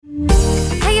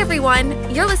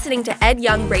everyone. You're listening to Ed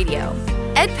Young Radio,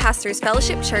 Ed Pastors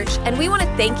Fellowship Church, and we want to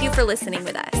thank you for listening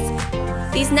with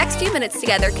us. These next few minutes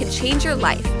together can change your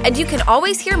life, and you can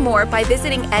always hear more by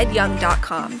visiting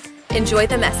edyoung.com. Enjoy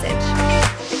the message.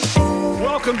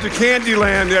 Welcome to Canaan-dy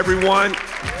Land, everyone.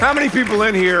 How many people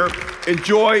in here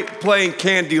enjoy playing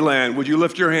Canaan-dy Land? Would you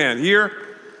lift your hand?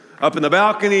 Here, up in the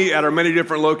balcony, at our many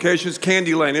different locations,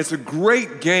 Canaan-dy Land. It's a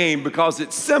great game because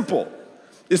it's simple.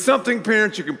 It's something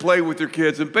parents you can play with your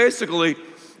kids, and basically,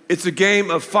 it's a game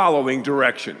of following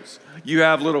directions. You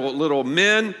have little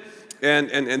men,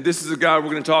 and this is the guy we're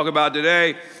going to talk about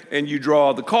today, and you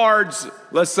draw the cards.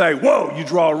 Let's say, whoa, you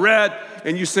draw red,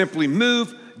 and you simply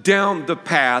move down the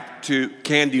path to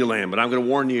Canaan-dy Land. But I'm going to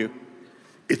warn you,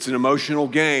 it's an emotional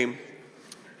game.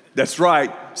 That's right.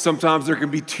 Sometimes there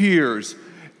can be tears,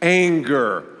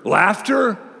 anger,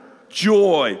 laughter,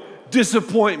 joy,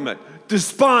 disappointment,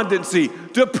 despondency,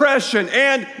 depression,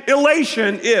 and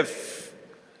elation if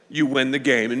you win the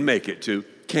game and make it to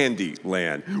Canaan-dy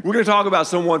Land. We're going to talk about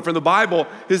someone from the Bible.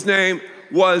 His name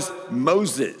was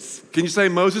Moses. Can you say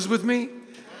Moses with me?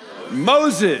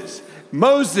 Moses.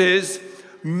 Moses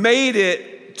made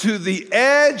it to the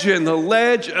edge and the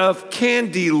ledge of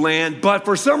Canaan-dy Land, but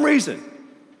for some reason,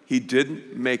 he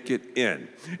didn't make it in.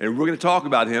 And we're going to talk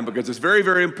about him because it's very,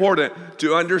 very important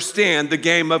to understand the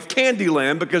game of Canaan-dy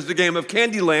Land, because the game of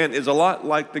Canaan-dy Land is a lot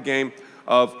like the game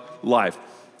of life.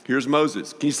 Here's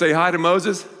Moses. Can you say hi to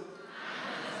Moses?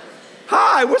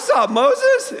 Hi, what's up,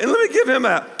 Moses? And let me give him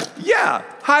a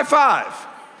high five.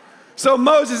 So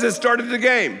Moses has started the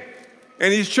game,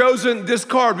 and he's chosen this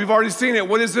card. We've already seen it.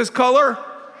 What is this color?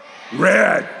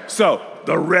 Red. So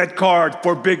the red card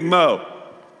for Big Mo.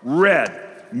 Red.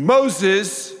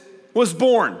 Moses was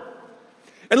born.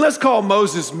 And let's call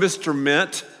Moses Mr.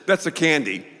 Mint. That's a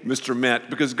candy, Mr. Mint,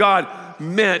 because God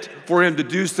meant for him to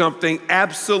do something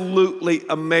absolutely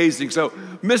amazing. So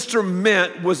Mr.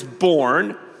 Mint was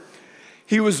born.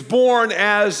 He was born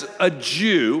as a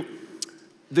Jew.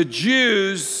 The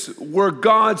Jews were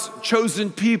God's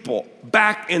chosen people.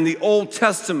 Back in the Old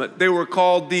Testament, they were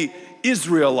called the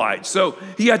Israelites. So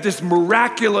he had this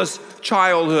miraculous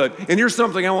childhood. And here's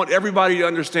something I want everybody to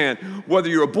understand. Whether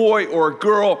you're a boy or a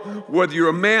girl, whether you're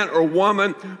a man or a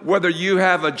woman, whether you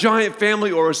have a giant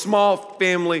family or a small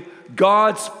family,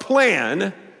 God's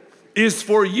plan is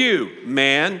for you,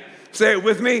 man. Say it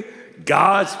with me.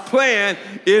 God's plan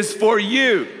is for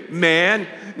you, man.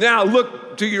 Now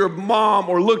look to your mom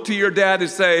or look to your dad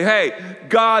and say, hey,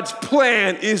 God's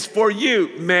plan is for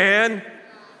you, man.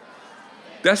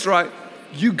 That's right.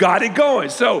 You got it going.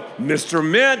 So, Mr.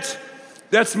 Mint,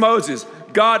 that's Moses.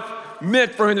 God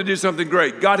meant for him to do something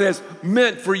great. God has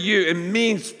meant for you and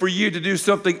means for you to do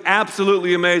something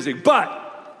absolutely amazing. But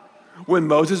when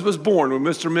Moses was born, when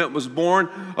Mr. Mint was born,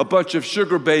 a bunch of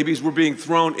sugar babies were being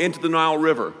thrown into the Nile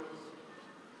River.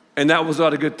 And that was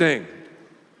not a good thing.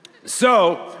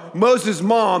 So, Moses'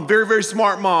 mom, very, very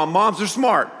smart mom. Moms are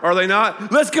smart, are they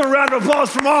not? Let's give a round of applause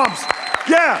for moms.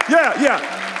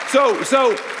 Yeah.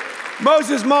 So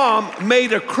Moses' mom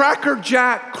made a Cracker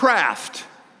Jack craft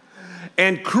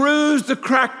and cruised the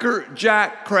Cracker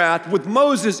Jack craft with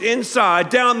Moses inside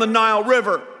down the Nile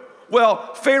River.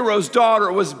 Well, Pharaoh's daughter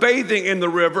was bathing in the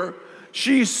river.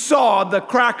 She saw the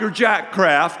Cracker Jack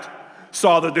craft,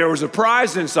 saw that there was a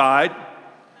prize inside,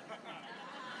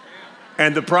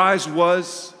 and the prize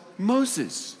was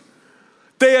Moses.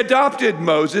 They adopted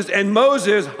Moses, and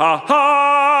Moses,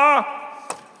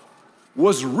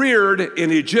 was reared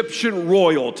in Egyptian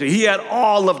royalty. He had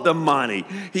all of the money.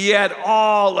 He had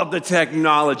all of the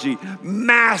technology,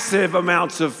 massive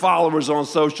amounts of followers on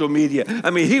social media. I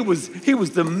mean, he was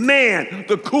the man,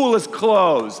 the coolest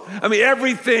clothes. I mean,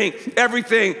 everything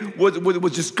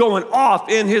was just going off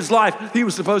in his life. He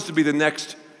was supposed to be the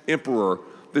next emperor,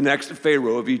 the next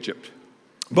Pharaoh of Egypt.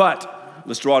 But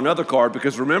let's draw another card,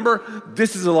 because remember,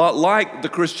 this is a lot like the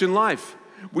Christian life.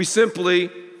 We simply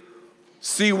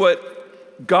see what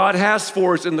God has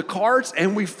for us in the cards,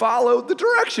 and we follow the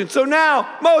direction. So now,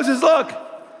 Moses, look,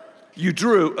 you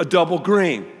drew a double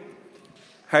green.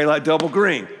 How do you like double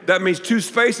green? That means two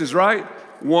spaces, right?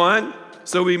 One,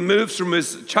 so he moves from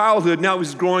his childhood, now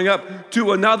he's growing up,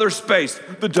 to another space,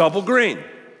 the double green.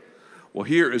 Well,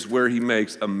 here is where he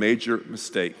makes a major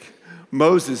mistake.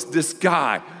 Moses, this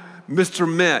guy,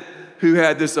 Mr. Mint, who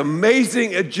had this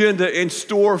amazing agenda in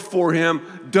store for him,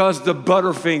 does the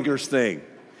Butterfingers thing.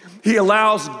 He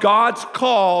allows God's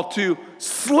call to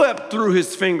slip through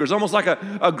his fingers, almost like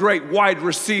a great wide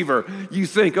receiver. You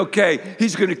think, okay,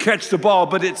 he's going to catch the ball,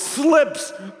 but it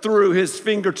slips through his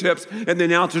fingertips, and the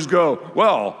announcers go,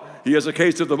 well, he has a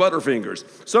case of the Butterfingers.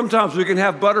 Sometimes we can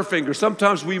have Butterfingers.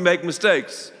 Sometimes we make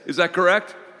mistakes. Is that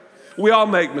correct? We all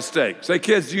make mistakes. Say,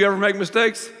 kids, do you ever make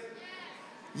mistakes?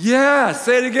 Yes.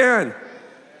 Say it again.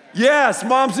 Yes.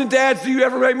 Moms and dads, do you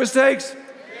ever make mistakes?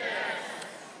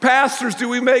 Pastors, do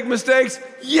we make mistakes?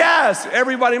 Yes,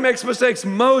 everybody makes mistakes.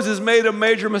 Moses made a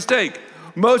major mistake.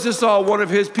 Moses saw one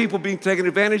of his people being taken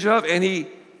advantage of, and he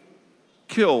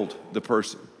killed the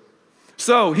person.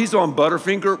 So he's on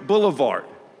Butterfinger Boulevard.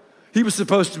 He was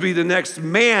supposed to be the next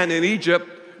man in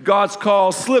Egypt. God's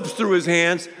call slips through his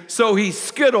hands, so he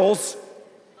skittles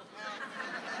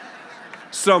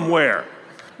somewhere.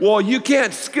 Well, you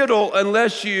can't skittle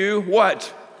unless you,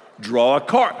 what? Draw a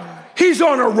card. He's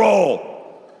on a roll.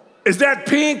 Is that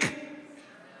pink?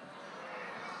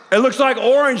 It looks like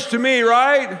orange to me,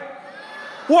 right?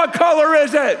 What color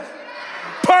is it?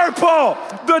 Purple,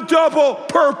 the double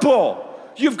purple.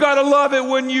 You've got to love it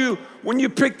when you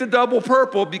pick the double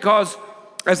purple, because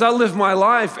as I live my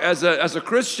life as a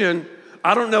Christian,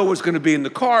 I don't know what's going to be in the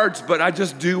cards, but I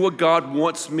just do what God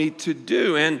wants me to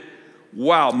do. And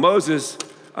wow, Moses,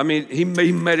 he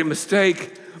made a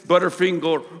mistake.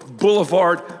 Butterfinger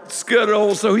Boulevard,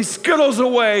 skittles. So he skittles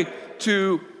away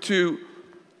to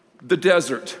the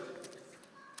desert.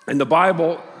 And the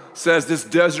Bible says this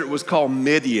desert was called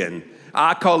Midian.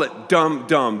 I call it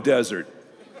dumb desert.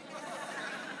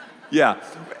 Yeah.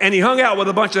 And he hung out with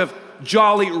a bunch of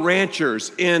jolly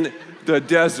ranchers in the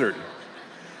desert.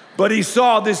 But he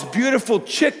saw this beautiful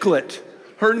chicklet.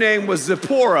 Her name was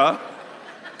Zipporah.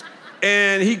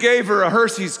 And he gave her a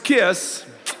Hershey's kiss.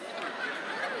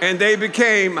 And they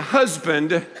became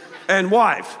husband and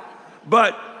wife.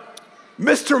 But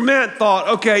Mr. Mint thought,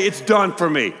 okay, it's done for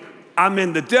me. I'm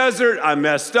in the desert, I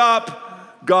messed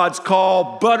up. God's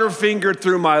call butterfingered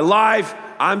through my life.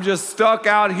 I'm just stuck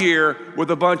out here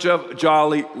with a bunch of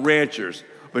jolly ranchers.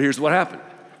 But here's what happened.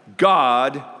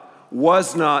 God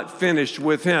was not finished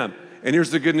with him. And here's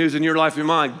the good news in your life and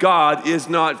mine. God is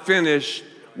not finished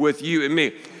with you and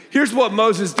me. Here's what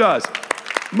Moses does.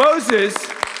 Moses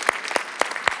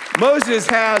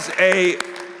has a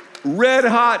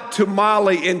red-hot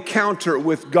tamale encounter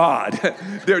with God.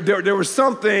 There was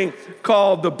something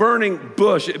called the burning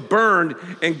bush. It burned,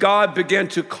 and God began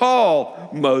to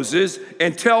call Moses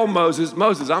and tell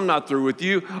Moses, I'm not through with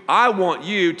you. I want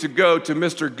you to go to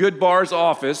Mr. Goodbar's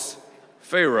office,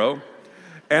 Pharaoh,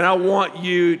 and I want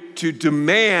you to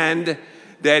demand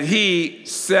that he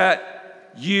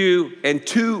set you and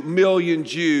 2 million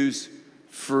Jews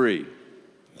free.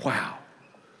 Wow.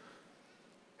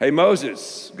 Hey,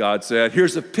 Moses, God said,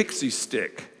 here's a pixie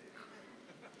stick,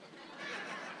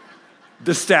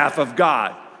 the staff of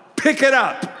God. Pick it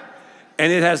up,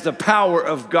 and it has the power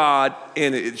of God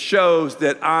in it. It shows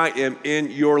that I am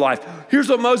in your life. Here's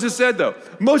what Moses said, though.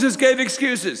 Moses gave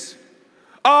excuses.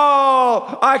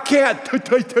 Oh, I can't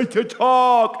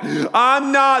talk.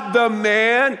 I'm not the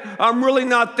man. I'm really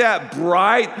not that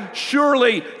bright.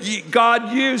 Surely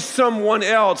God used someone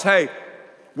else. Hey,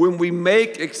 when we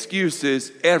make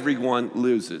excuses, everyone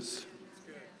loses.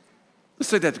 Let's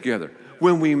say that together.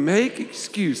 When we make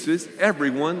excuses,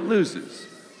 everyone loses.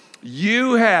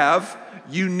 You have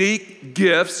unique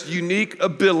gifts, unique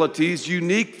abilities,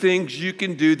 unique things you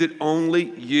can do that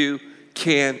only you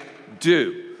can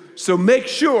do. So make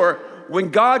sure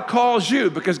when God calls you,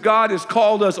 because God has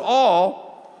called us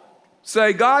all,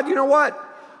 say, God, you know what?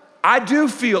 I do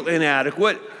feel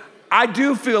inadequate. I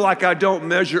do feel like I don't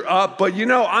measure up, but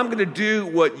I'm going to do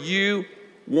what you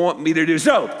want me to do.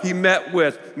 So he met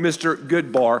with Mr.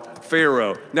 Goodbar,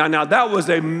 Pharaoh. Now that was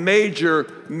a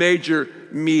major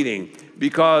meeting,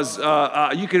 because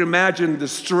you can imagine the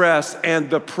stress and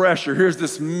the pressure. Here's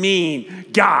this mean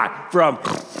guy from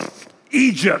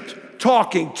Egypt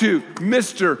talking to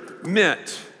Mr.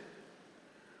 Mint.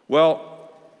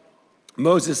 Well,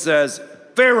 Moses says,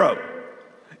 Pharaoh,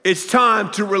 it's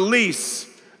time to release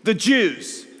the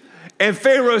Jews. And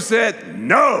Pharaoh said,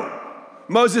 no.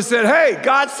 Moses said, hey,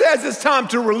 God says it's time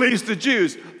to release the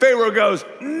Jews. Pharaoh goes,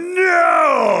 no.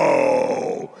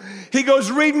 He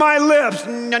goes, read my lips.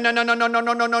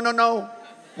 No.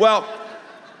 Well,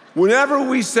 whenever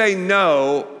we say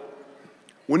no,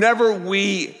 whenever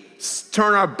we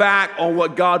turn our back on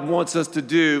what God wants us to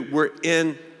do, we're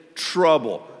in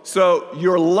trouble. So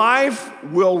your life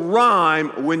will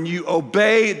rhyme when you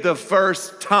obey the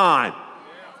first time.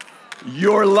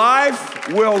 Your life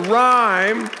will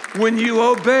rhyme when you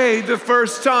obey the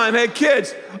first time. Hey,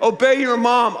 kids, obey your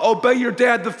mom, obey your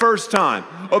dad the first time.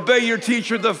 Obey your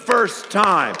teacher the first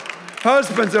time.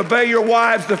 Husbands, obey your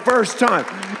wives the first time.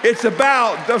 It's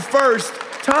about the first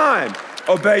time.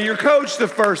 Obey your coach the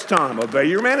first time. Obey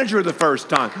your manager the first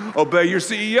time. Obey your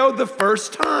CEO the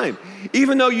first time.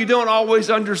 Even though you don't always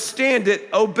understand it,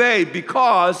 obey,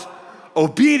 because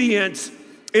obedience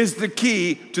is the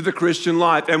key to the Christian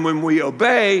life. And when we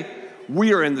obey,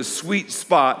 we are in the sweet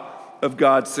spot of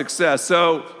God's success.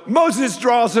 So Moses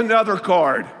draws another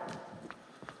card.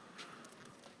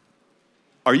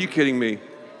 Are you kidding me?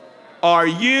 Are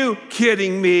you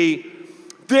kidding me?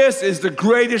 This is the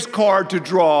greatest card to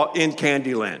draw in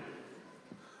Candyland.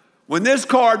 When this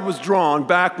card was drawn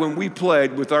back when we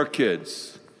played with our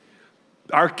kids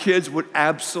would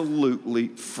absolutely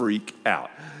freak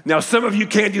out. Now, some of you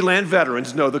Candyland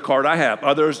veterans know the card I have.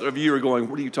 Others of you are going,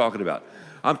 what are you talking about?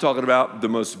 I'm talking about the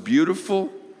most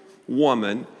beautiful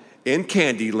woman in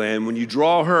Candyland. When you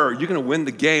draw her, you're going to win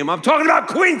the game. I'm talking about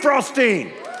Queen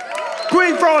Frostine.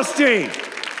 Queen Frostine.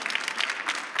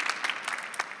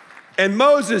 And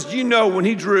Moses, you know, when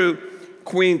he drew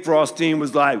Queen Frostine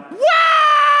was like,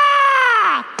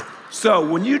 wah! So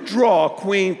when you draw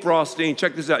Queen Frostine,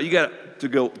 check this out. You got to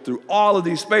go through all of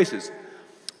these spaces.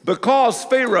 Because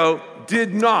Pharaoh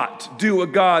did not do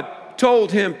what God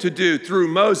told him to do through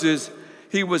Moses,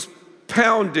 he was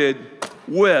pounded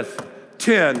with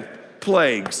 10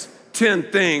 plagues,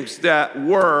 10 things that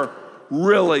were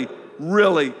really,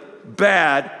 really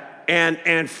bad.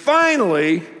 And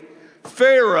finally,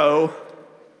 Pharaoh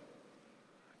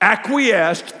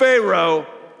acquiesced, Pharaoh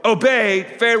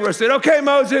obeyed. Pharaoh said, okay,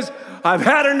 Moses, I've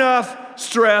had enough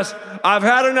stress. I've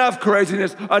had enough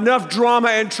craziness, enough drama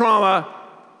and trauma.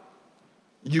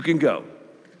 You can go.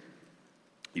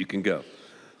 You can go.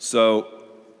 So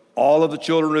all of the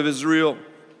children of Israel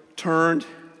turned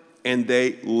and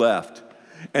they left.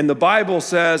 And the Bible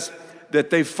says that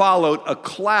they followed a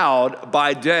cloud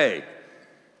by day,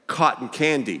 cotton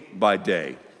candy by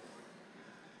day,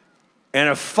 and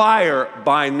a fire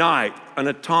by night, an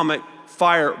atomic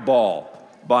fireball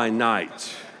by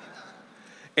night.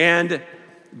 And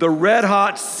the red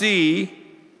hot sea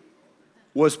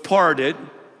was parted,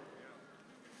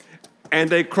 and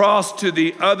they crossed to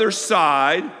the other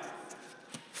side.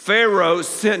 Pharaoh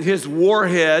sent his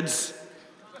warheads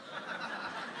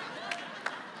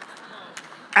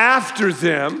after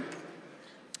them.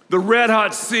 The red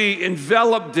hot sea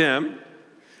enveloped them.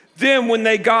 Then when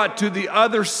they got to the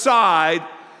other side,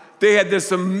 they had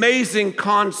this amazing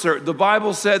concert. The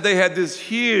Bible said they had this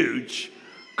huge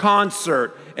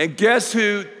concert. And guess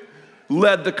who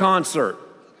led the concert?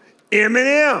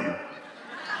 Eminem.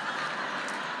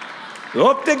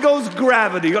 Oh, there goes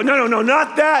gravity. No,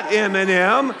 not that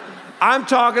Eminem. I'm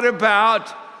talking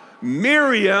about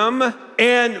Miriam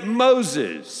and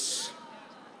Moses.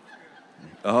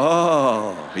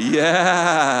 Oh,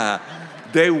 yeah.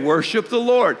 They worship the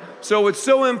Lord. So it's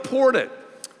so important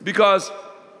because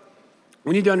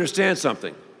we need to understand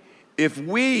something. If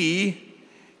we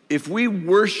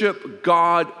worship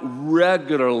God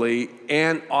regularly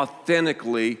and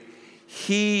authentically,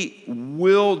 He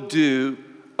will do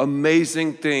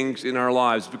amazing things in our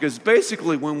lives. Because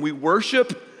basically when we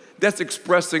worship, that's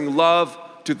expressing love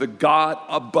to the God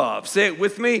above. Say it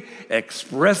with me,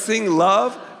 expressing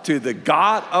love to the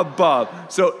God above.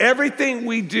 So everything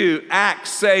we do, act,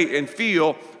 say, and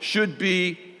feel should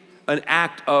be an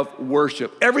act of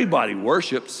worship. Everybody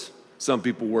worships. Some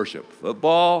people worship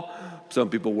football. Some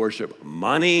people worship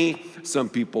money. Some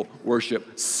people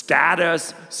worship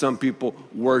status. Some people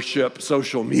worship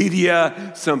social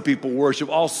media. Some people worship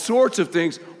all sorts of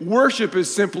things. Worship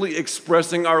is simply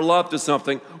expressing our love to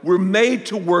something. We're made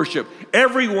to worship.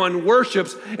 Everyone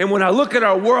worships. And when I look at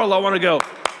our world, I want to go,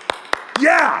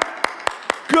 yeah,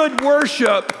 good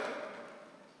worship,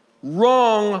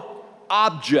 wrong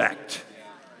object.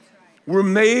 We're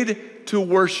made to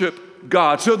worship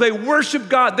God. So they worship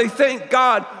God. They thank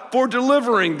God for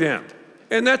delivering them.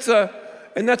 And that's a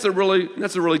really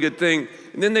good thing.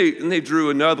 And then they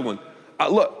drew another one.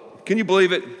 Look, can you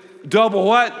believe it? Double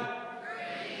what?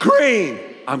 Green.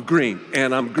 I'm green,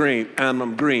 and I'm green, and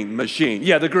I'm green machine.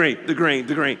 Yeah, the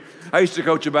green. I used to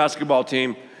coach a basketball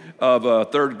team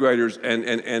of third graders,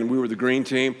 and we were the green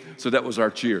team, so that was our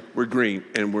cheer. We're green,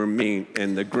 and we're mean,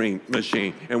 and the green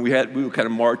machine. And we would kind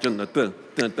of march on the dun,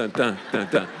 dun, dun, dun, dun,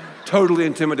 dun. Totally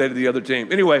intimidated the other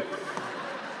team. Anyway,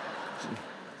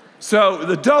 so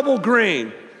the double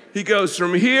green, he goes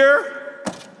from here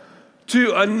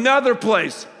to another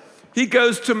place. He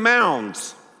goes to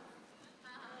mounds.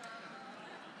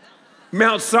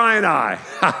 Mount Sinai.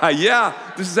 Yeah,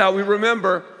 this is how we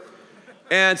remember.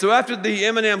 And so after the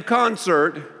Eminem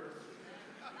concert,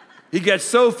 he gets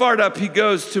so fired up, he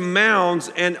goes to mounds,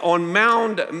 and on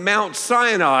Mount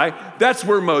Sinai, that's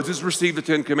where Moses received the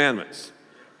 10 Commandments.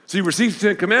 So he receives the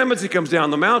 10 Commandments, he comes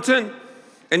down the mountain,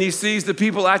 and he sees the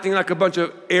people acting like a bunch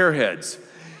of airheads.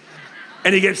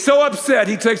 And he gets so upset,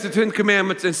 he takes the 10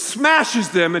 Commandments and smashes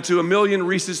them into a million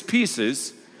Reese's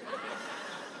Pieces.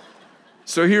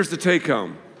 So here's the take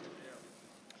home.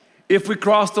 If we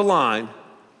cross the line,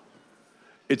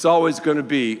 it's always going to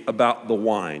be about the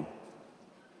wine.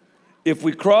 If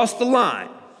we cross the line,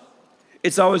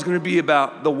 it's always going to be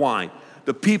about the wine.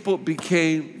 The people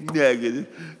became negative.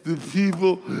 The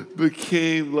people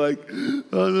became like,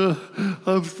 oh no,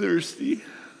 I'm thirsty.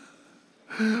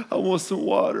 I want some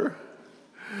water.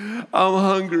 I'm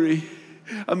hungry.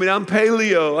 I'm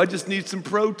paleo. I just need some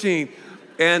protein.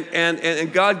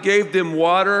 And God gave them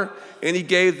water and he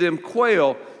gave them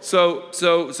quail. So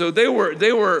they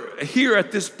were here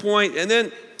at this point, and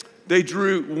then they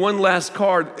drew one last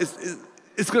card.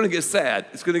 It's going to get sad.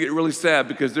 It's going to get really sad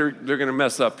because they're going to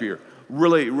mess up here.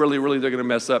 Really, they're going to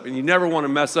mess up. And you never want to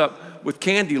mess up with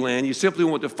Candy Land. You simply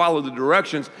want to follow the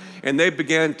directions. And they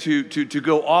began to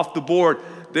go off the board.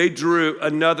 They drew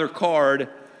another card,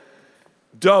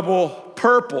 double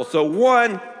purple. So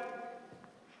 1,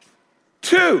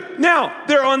 2. Now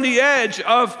they're on the edge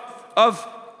of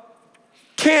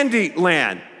Candy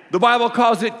Land. The Bible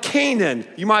calls it Canaan.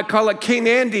 You might call it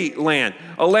Canaan-dy Land,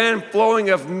 a land flowing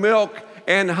of milk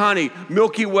and honey,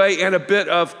 Milky Way and a bit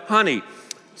of honey.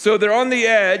 So they're on the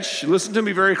edge. Listen to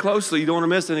me very closely. You don't want to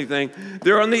miss anything.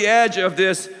 They're on the edge of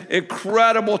this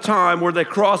incredible time where they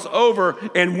cross over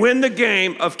and win the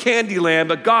game of Candy Land,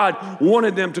 but God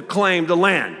wanted them to claim the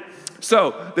land.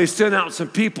 So they sent out some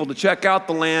people to check out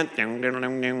the land,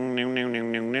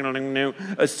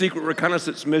 a secret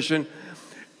reconnaissance mission.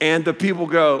 And the people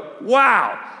go,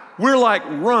 wow, we're like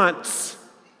runts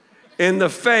in the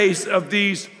face of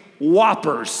these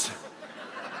whoppers.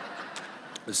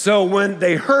 So when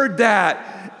they heard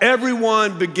that,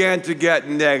 everyone began to get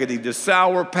negative. The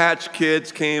Sour Patch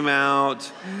Kids came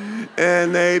out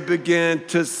and they began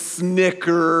to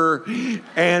snicker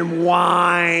and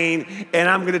whine. And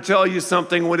I'm going to tell you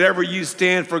something, whenever you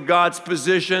stand for God's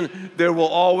position, there will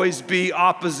always be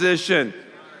opposition.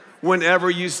 Whenever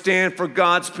you stand for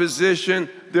God's position,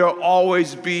 there'll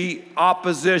always be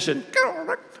opposition.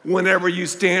 Whenever you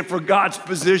stand for God's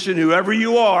position, whoever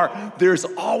you are, there's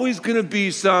always going to be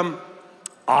some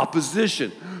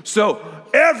opposition. So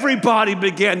everybody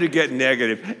began to get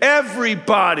negative.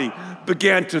 Everybody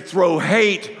began to throw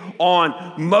hate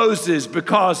on Moses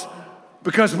because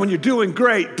when you're doing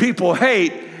great, people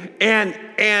hate.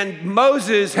 And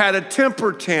Moses had a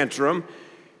temper tantrum.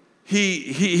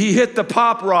 He hit the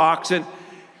pop rocks, and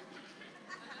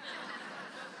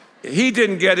he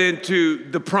didn't get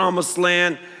into the promised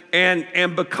land.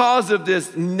 And because of this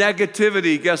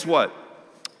negativity, guess what?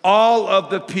 All of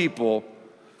the people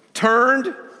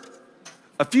turned.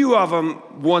 A few of them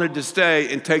wanted to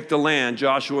stay and take the land,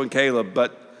 Joshua and Caleb,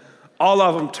 but all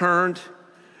of them turned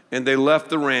and they left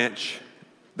the ranch,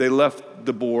 they left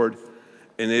the board,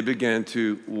 and they began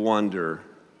to wander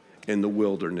in the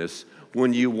wilderness.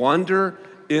 When you wander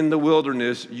in the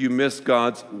wilderness, you miss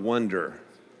God's wonder.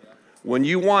 When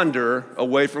you wander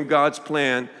away from God's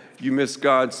plan, you miss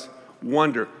God's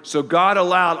wonder. So God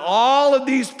allowed all of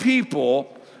these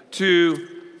people to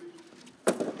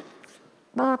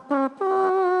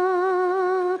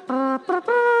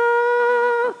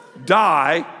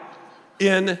die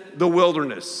in the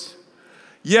wilderness.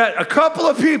 Yet a couple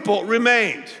of people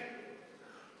remained.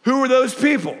 Who were those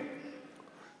people?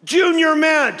 Junior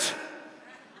Mint,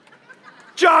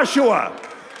 Joshua.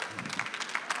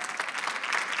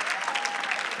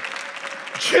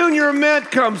 Junior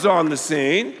Mint comes on the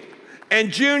scene,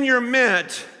 and Junior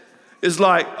Mint is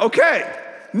like, okay,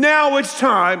 now it's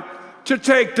time to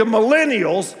take the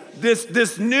millennials,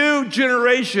 this new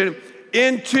generation,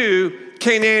 into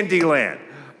Canaan-dy Land.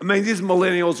 I mean, these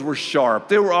millennials were sharp.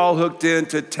 They were all hooked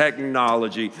into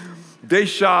technology. They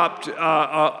shopped,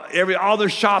 all their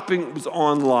shopping was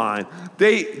online.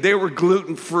 They were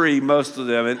gluten-free, most of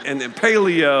them, and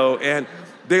paleo, and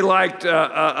they liked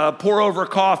pour over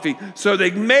coffee. So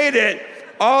they made it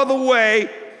all the way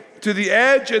to the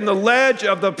edge and the ledge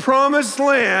of the promised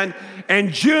land,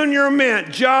 and Junior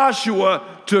Mint,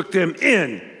 Joshua, took them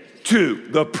into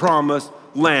the promised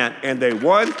land, and they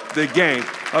won the game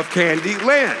of Candy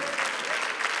Land.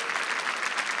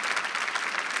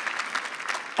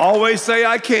 Always say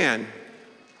I can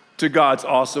to God's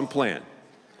awesome plan.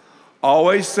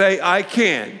 Always say I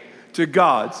can to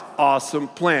God's awesome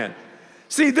plan.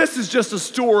 See, this is just a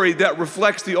story that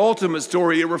reflects the ultimate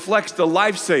story. It reflects the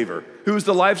lifesaver. Who's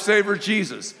the lifesaver?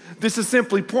 Jesus. This is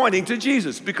simply pointing to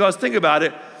Jesus, because think about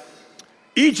it.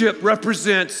 Egypt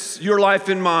represents your life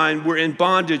and mine. We're in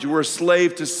bondage. We're a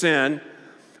slave to sin.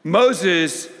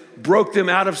 Moses broke them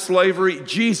out of slavery.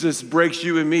 Jesus breaks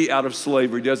you and me out of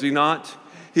slavery, does he not?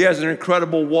 He has an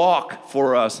incredible walk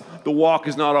for us. The walk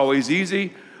is not always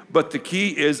easy, but the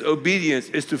key is obedience,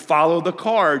 is to follow the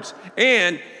cards.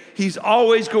 And he's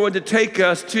always going to take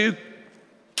us to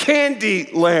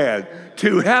Candy Land,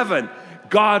 to heaven,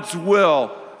 God's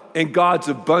will and God's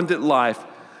abundant life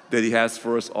that he has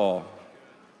for us all.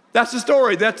 That's the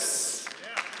story. That's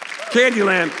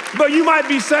Candyland. But you might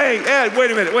be saying, Ed,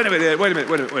 wait a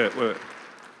minute.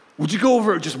 Would you go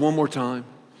over it just one more time?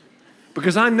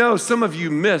 Because I know some of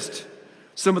you missed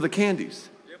some of the candies.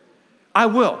 I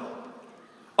will.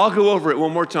 I'll go over it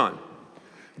one more time.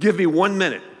 Give me 1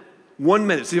 minute. 1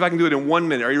 minute. See if I can do it in 1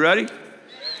 minute. Are you ready?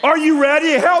 Are you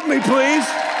ready? Help me, please.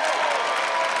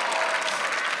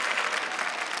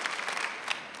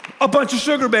 A bunch of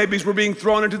sugar babies were being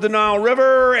thrown into the Nile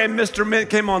River, and Mr.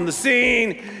 Mint came on the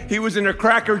scene. He was in a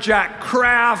Cracker Jack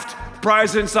craft.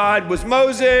 Prize inside was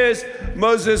Moses.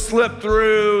 Moses slipped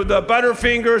through the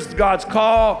Butterfingers, God's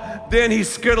call. Then he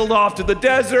skittled off to the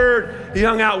desert. He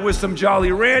hung out with some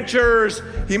Jolly Ranchers.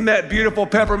 He met beautiful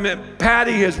Peppermint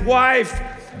Patty, his wife.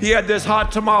 He had this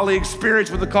hot tamale experience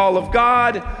with the call of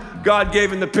God. God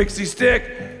gave him the pixie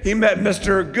stick. He met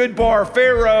Mr. Goodbar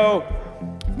Pharaoh.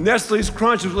 Nestle's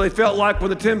Crunch is what they felt like when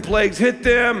the 10 plagues hit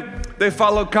them. They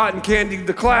followed Cotton Candy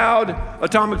the Cloud,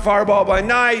 Atomic Fireball by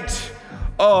night.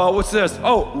 What's this?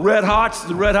 Red Hots,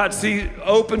 the Red Hot Sea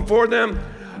opened for them.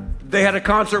 They had a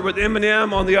concert with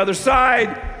Eminem on the other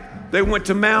side. They went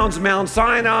to Mount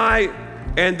Sinai,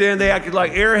 and then they acted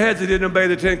like airheads. They didn't obey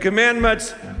the 10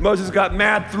 Commandments. Moses got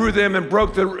mad, threw them, and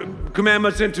broke the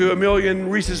commandments into a million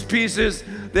Reese's Pieces.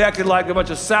 They acted like a bunch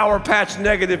of Sour Patch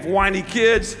negative, whiny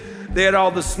kids. They had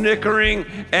all the snickering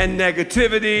and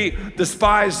negativity. The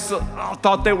spies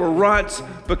thought they were runts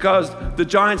because the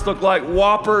giants looked like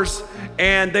whoppers,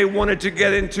 and they wanted to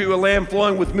get into a land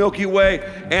flowing with Milky Way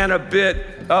and a bit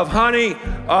of honey,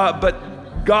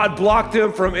 but God blocked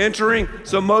them from entering,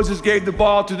 so Moses gave the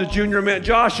ball to the junior mint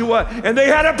Joshua, and they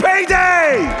had a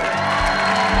payday!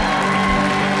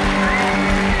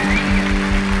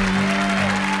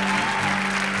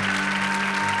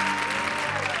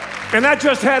 And I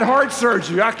just had heart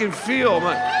surgery. I can feel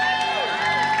my...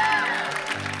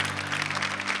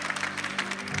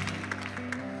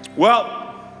 Well,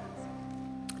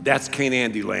 that's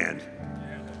Canaan-dy Land.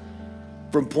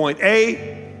 From point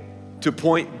A to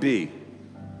point B.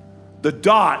 The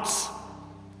dots,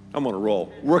 I'm on a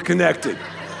roll, we're connected.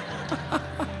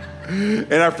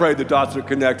 And I pray the dots are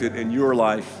connected in your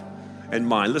life and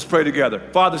mine. Let's pray together.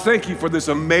 Father, thank you for this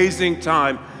amazing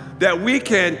time that we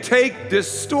can take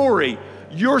this story,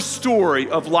 your story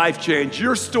of life change,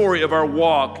 your story of our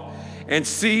walk, and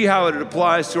see how it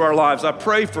applies to our lives. I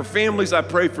pray for families. I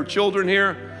pray for children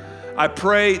here. I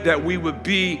pray that we would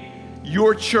be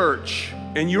your church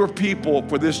and your people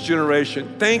for this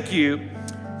generation. Thank you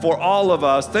for all of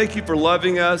us. Thank you for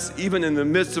loving us, even in the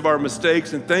midst of our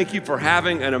mistakes. And thank you for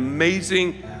having an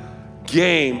amazing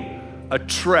game, a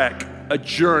trek, a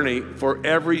journey for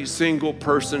every single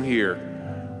person here.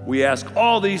 We ask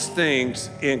all these things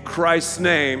in Christ's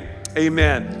name,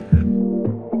 amen.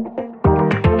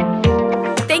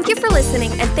 Thank you for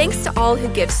listening, and thanks to all who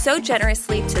give so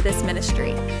generously to this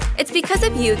ministry. It's because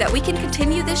of you that we can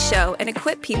continue this show and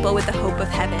equip people with the hope of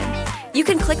heaven. You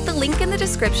can click the link in the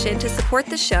description to support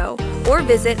the show or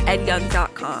visit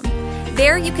edyoung.com.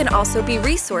 There you can also be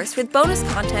resourced with bonus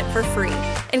content for free,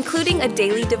 including a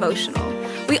daily devotional.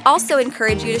 We also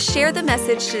encourage you to share the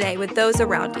message today with those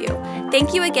around you.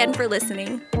 Thank you again for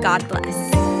listening. God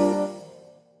bless.